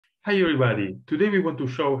Hi everybody, today we want to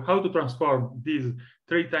show how to transform this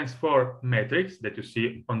 3×4 matrix that you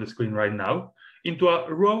see on the screen right now into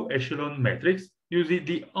a row echelon matrix using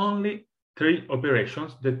the only 3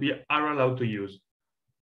 operations that we are allowed to use.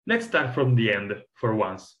 Let's start from the end for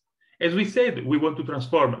once. As we said, we want to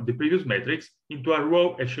transform the previous matrix into a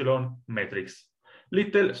row echelon matrix.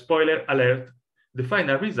 Little spoiler alert, the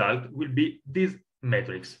final result will be this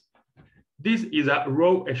matrix. This is a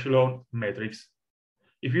row echelon matrix.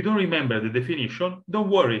 If you don't remember the definition,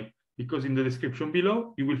 don't worry, because in the description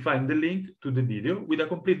below, you will find the link to the video with a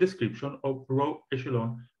complete description of row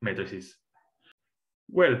echelon matrices.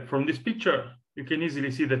 Well, from this picture, you can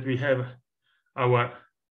easily see that we have our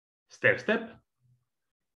stair step.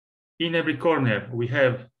 In every corner, we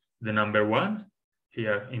have the number 1,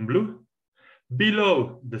 here in blue.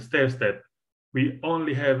 Below the stair step, we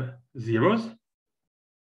only have zeros.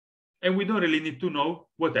 And we don't really need to know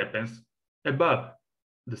what happens above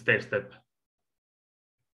the stair step.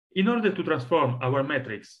 In order to transform our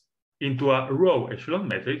matrix into a row echelon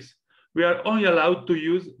matrix, we are only allowed to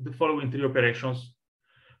use the following 3 operations.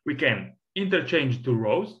 We can interchange 2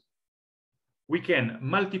 rows. We can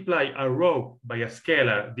multiply a row by a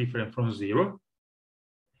scalar different from 0.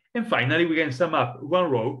 And finally, we can sum up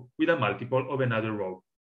one row with a multiple of another row.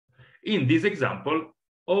 In this example,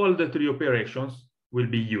 all the 3 operations will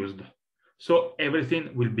be used, so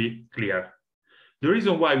everything will be clear. The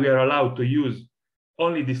reason why we are allowed to use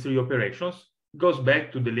only these 3 operations goes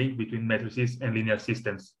back to the link between matrices and linear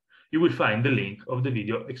systems. You will find the link of the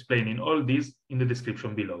video explaining all this in the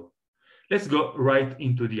description below. Let's go right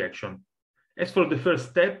into the action. As for the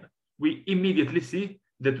first step, we immediately see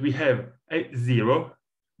that we have a 0,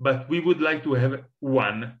 but we would like to have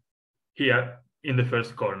 1 here in the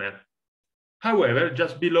first corner. However,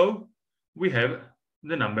 just below, we have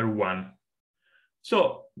the number 1.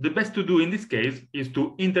 So the best to do in this case is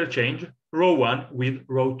to interchange row 1 with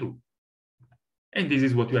row 2. And this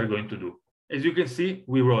is what we are going to do. As you can see,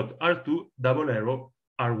 we wrote R2 double arrow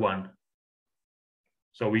R1.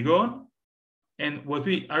 So we go on, and what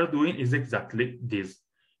we are doing is exactly this.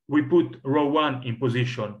 We put row 1 in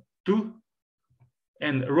position 2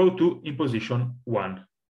 and row 2 in position 1.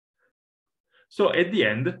 So at the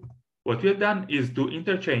end, what we have done is to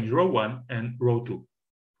interchange row 1 and row 2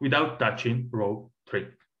 without touching row 3.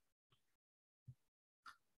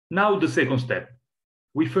 Now the second step.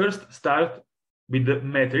 We first start with the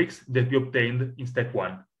matrix that we obtained in step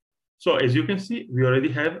 1. So as you can see, we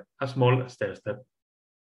already have a small stair step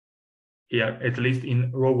here, at least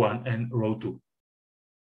in row 1 and row 2.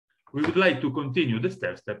 We would like to continue the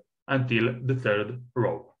stair step until the 3rd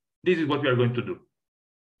row. This is what we are going to do.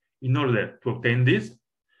 In order to obtain this,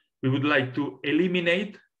 we would like to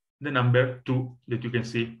eliminate the number 2 that you can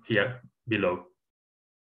see here below.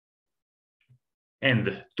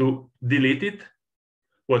 And to delete it,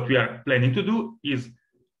 what we are planning to do is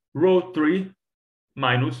row 3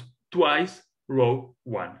 minus twice row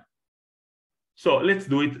 1. So let's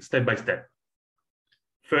do it step by step.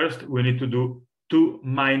 First, we need to do 2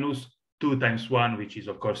 minus 2 times 1, which is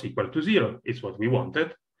of course equal to 0. It's what we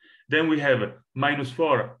wanted. Then we have minus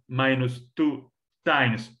 4 minus 2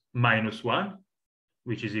 times minus 1,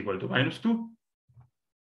 which is equal to minus 2.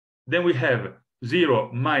 Then we have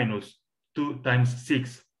 0 minus 2 times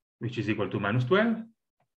 6, which is equal to minus 12.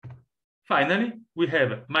 Finally, we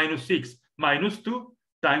have minus 6 minus 2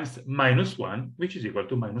 times minus 1, which is equal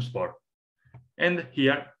to minus 4. And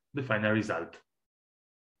here, the final result.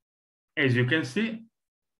 As you can see,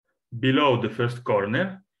 below the first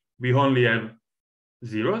corner, we only have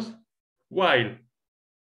zeros, while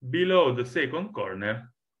below the second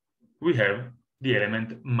corner, we have the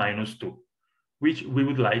element minus 2, which we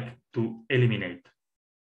would like to eliminate.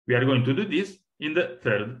 We are going to do this in the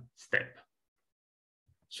 3rd step.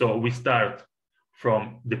 So we start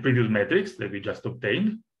from the previous matrix that we just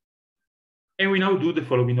obtained, and we now do the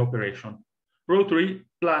following operation. Row 3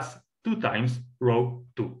 plus 2 times row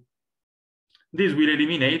 2. This will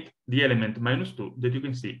eliminate the element minus 2 that you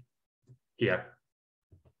can see here.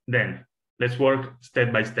 Then let's work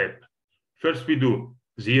step by step. First we do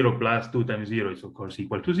 0 plus 2 times 0 is of course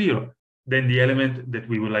equal to 0. Then the element that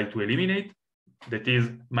we would like to eliminate, that is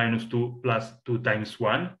minus 2 plus 2 times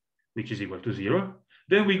 1, which is equal to 0.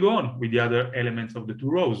 Then we go on with the other elements of the 2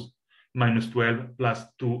 rows. Minus 12 plus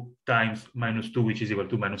 2 times minus 2, which is equal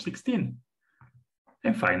to minus 16.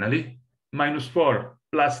 And finally, minus 4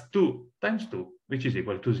 plus 2 times 2, which is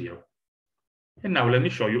equal to 0. And now let me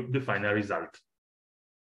show you the final result,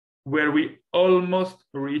 where we almost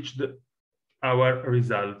reached our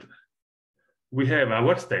result. We have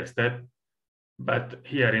our stair step, but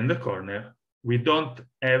here in the corner, we don't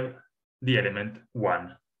have the element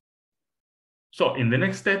 1. So in the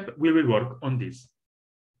next step, we will work on this.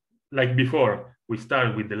 Like before, we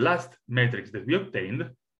start with the last matrix that we obtained,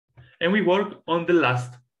 and we work on the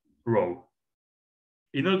last row.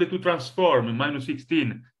 In order to transform minus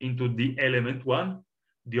 16 into the element 1,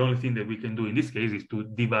 the only thing that we can do in this case is to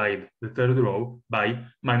divide the third row by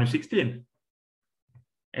minus 16.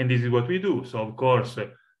 And this is what we do. So of course,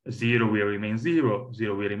 0 will remain 0,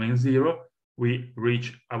 0 will remain 0. We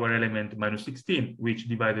reach our element minus 16, which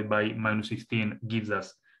divided by minus 16 gives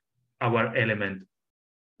us our element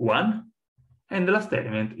 1. And the last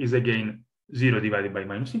element is again 0 divided by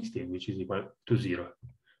minus 16, which is equal to 0.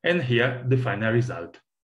 And here, the final result.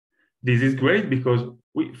 This is great because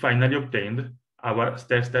we finally obtained our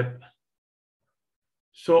stair-step.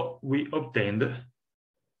 So we obtained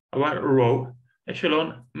our row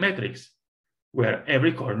echelon matrix, where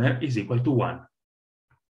every corner is equal to 1.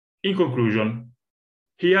 In conclusion,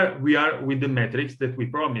 here we are with the matrix that we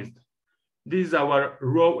promised. This is our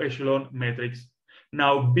row echelon matrix.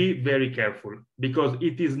 Now be very careful because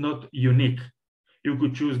it is not unique. You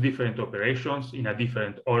could choose different operations in a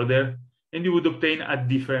different order, and you would obtain a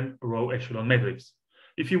different row echelon matrix.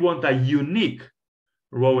 If you want a unique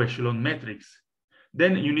row echelon matrix,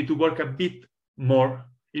 then you need to work a bit more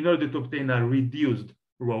in order to obtain a reduced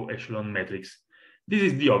row echelon matrix. This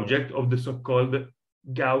is the object of the so-called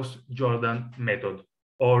Gauss-Jordan method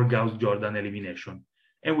or Gauss-Jordan elimination,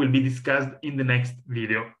 and will be discussed in the next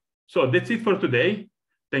video. So that's it for today.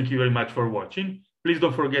 Thank you very much for watching. Please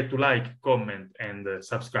don't forget to like, comment, and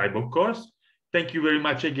subscribe, of course. Thank you very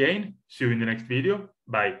much again. See you in the next video.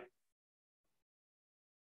 Bye.